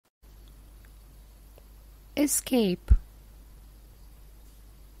Escape.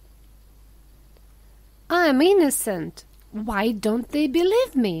 I'm innocent. Why don't they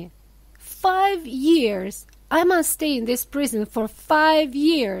believe me? 5 years. I must stay in this prison for 5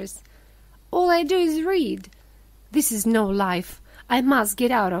 years. All I do is read. This is no life. I must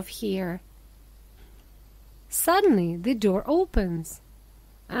get out of here. Suddenly the door opens.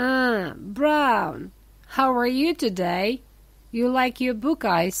 Ah, Brown. How are you today? You like your book,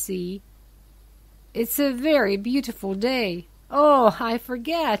 I see. It's a very beautiful day. Oh, I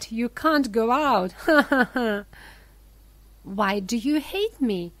forget. You can't go out. Ha ha ha. Why do you hate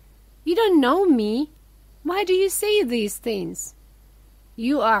me? You don't know me. Why do you say these things?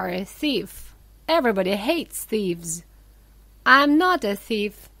 You are a thief. Everybody hates thieves. I'm not a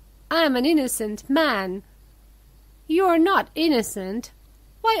thief. I'm an innocent man. You are not innocent.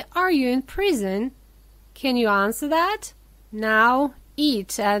 Why are you in prison? Can you answer that? Now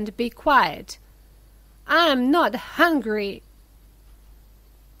eat and be quiet. I'm not hungry.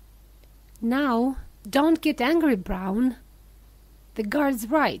 Now, don't get angry, Brown. The guard's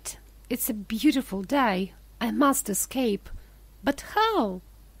right. It's a beautiful day. I must escape. But how?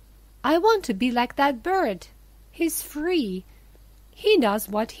 I want to be like that bird. He's free. He does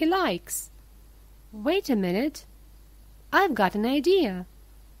what he likes. Wait a minute. I've got an idea.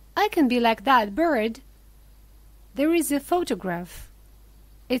 I can be like that bird. There is a photograph.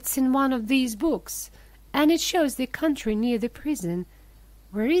 It's in one of these books, and it shows the country near the prison.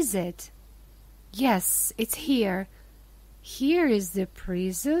 Where is it? Yes, it's here. Here is the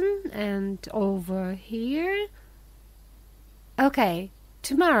prison, and over here. Okay,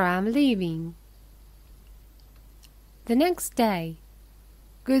 tomorrow I'm leaving. The next day.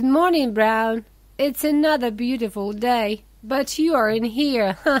 Good morning, Brown. It's another beautiful day, but you are in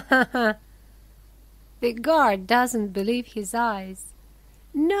here. Ha ha ha. The guard doesn't believe his eyes.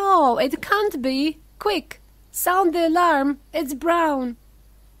 No, it can't be. Quick, sound the alarm. It's Brown.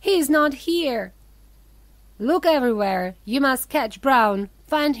 He is not here. Look everywhere. You must catch Brown.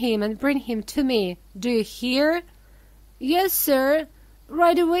 Find him and bring him to me. Do you hear? Yes, sir.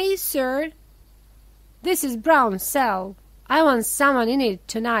 Right away, sir. This is Brown's cell. I want someone in it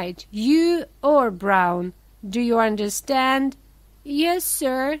tonight. You or Brown. Do you understand? Yes,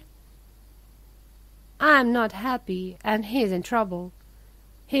 sir. I'm not happy, and he's in trouble.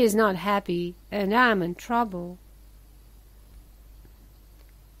 He is not happy, and I'm in trouble.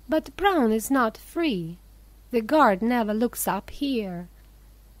 But Brown is not free. The guard never looks up here.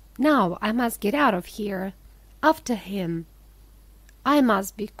 Now I must get out of here. After him. I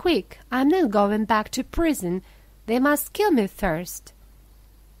must be quick. I'm not going back to prison. They must kill me first.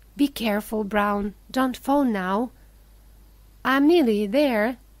 Be careful, Brown. Don't fall now. I'm nearly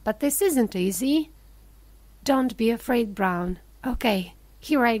there, but this isn't easy. Don't be afraid, Brown. Okay,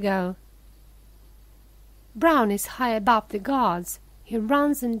 here I go. Brown is high above the guards. He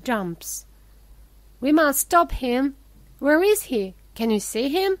runs and jumps. We must stop him. Where is he? Can you see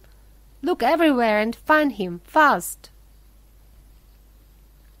him? Look everywhere and find him, fast.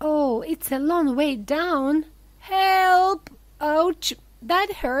 Oh, it's a long way down. Help! Ouch!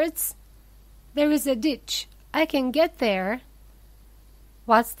 That hurts. There is a ditch. I can get there.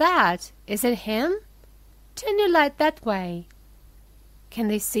 What's that? Is it him? Turn your light that way. Can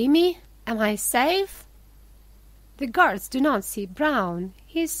they see me? Am I safe? The guards do not see Brown.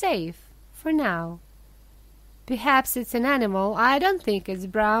 He is safe, for now. Perhaps it's an animal. I don't think it's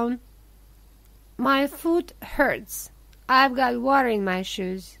Brown. My foot hurts. I've got water in my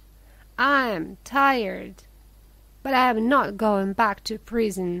shoes. I'm tired. But I am not going back to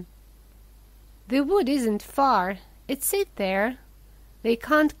prison. The wood isn't far. It's sit there. They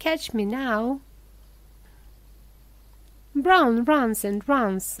can't catch me now. Brown runs and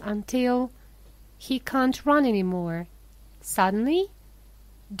runs until he can't run any more. Suddenly,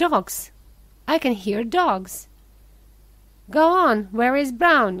 dogs. I can hear dogs. Go on, where is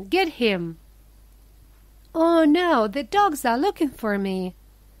Brown? Get him. Oh no, the dogs are looking for me.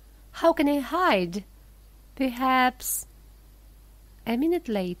 How can I hide? Perhaps. A minute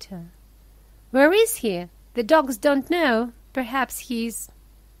later. Where is he? The dogs don't know. Perhaps he's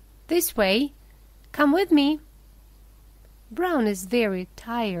this way. Come with me. Brown is very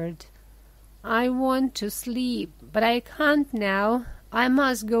tired. I want to sleep, but I can't now. I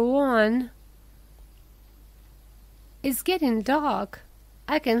must go on. It's getting dark.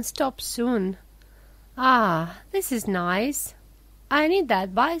 I can stop soon. Ah, this is nice. I need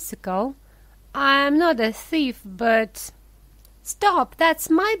that bicycle. I'm not a thief, but... Stop, that's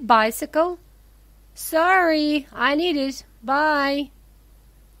my bicycle. Sorry, I need it. Bye.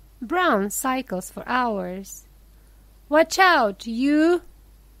 Brown cycles for hours. Watch out, you!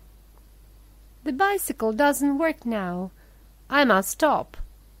 The bicycle doesn't work now. I must stop.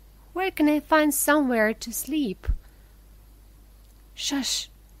 Where can I find somewhere to sleep? Shush!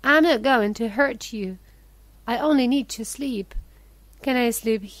 I'm not going to hurt you. I only need to sleep. Can I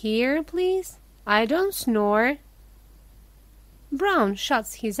sleep here, please? I don't snore. Brown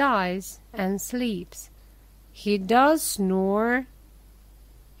shuts his eyes and sleeps. He does snore.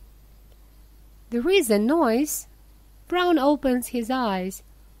 There is a noise. Brown opens his eyes.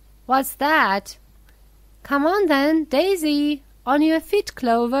 What's that? Come on then, Daisy. On your feet,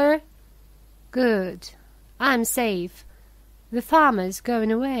 Clover. Good. I'm safe. The farmer's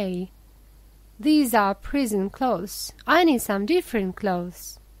going away. These are prison clothes. I need some different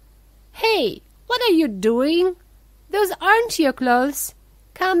clothes. Hey, what are you doing? Those aren't your clothes.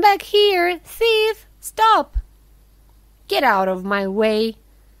 Come back here, thief! Stop! Get out of my way.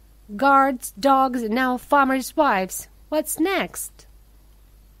 Guards, dogs, and now farmers' wives. What's next?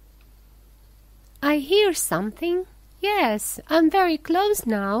 I hear something. Yes, I'm very close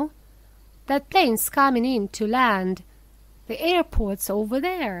now. That plane's coming in to land. The airport's over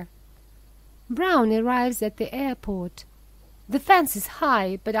there. Brown arrives at the airport. The fence is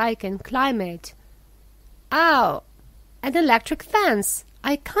high, but I can climb it. Ow! An electric fence.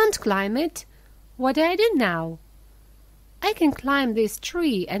 I can't climb it. What do I do now? I can climb this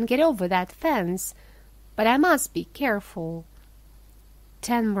tree and get over that fence, but I must be careful.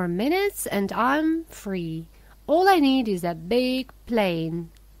 10 more minutes and I'm free. All I need is a big plane.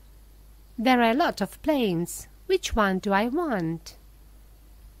 There are a lot of planes. Which one do I want?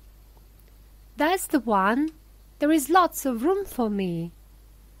 That's the one. There is lots of room for me.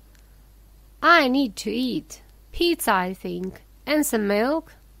 I need to eat. Pizza, I think, and some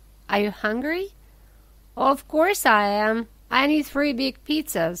milk. Are you hungry? Of course I am. I need 3 big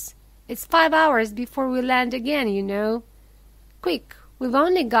pizzas. It's 5 hours before we land again, you know. Quick, we've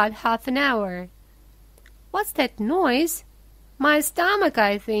only got half an hour. What's that noise? My stomach,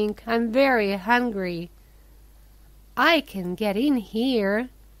 I think. I'm very hungry. I can get in here.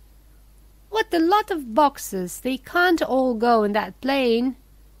 What a lot of boxes. They can't all go in that plane.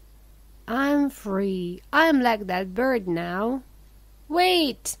 I'm free. I'm like that bird now.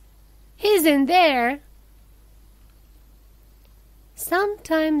 Wait! He's in there.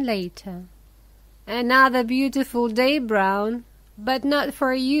 Sometime later. Another beautiful day, Brown. But not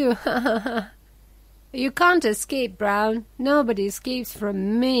for you. You can't escape, Brown. Nobody escapes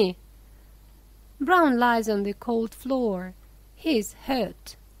from me. Brown lies on the cold floor. He is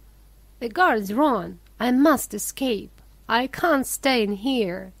hurt. The guards run. I must escape. I can't stay in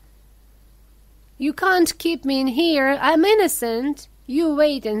here. You can't keep me in here. I'm innocent. You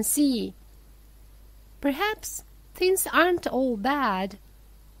wait and see. Perhaps things aren't all bad.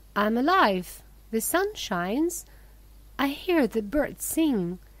 I'm alive. The sun shines. I hear the birds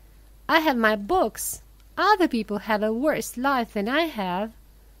sing. I have my books. Other people have a worse life than I have.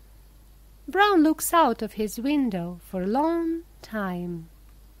 Brown looks out of his window for a long time.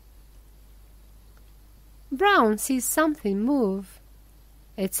 Brown sees something move.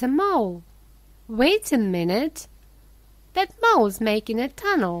 It's a mole. Wait a minute. That mole's making a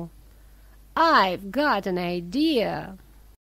tunnel. I've got an idea.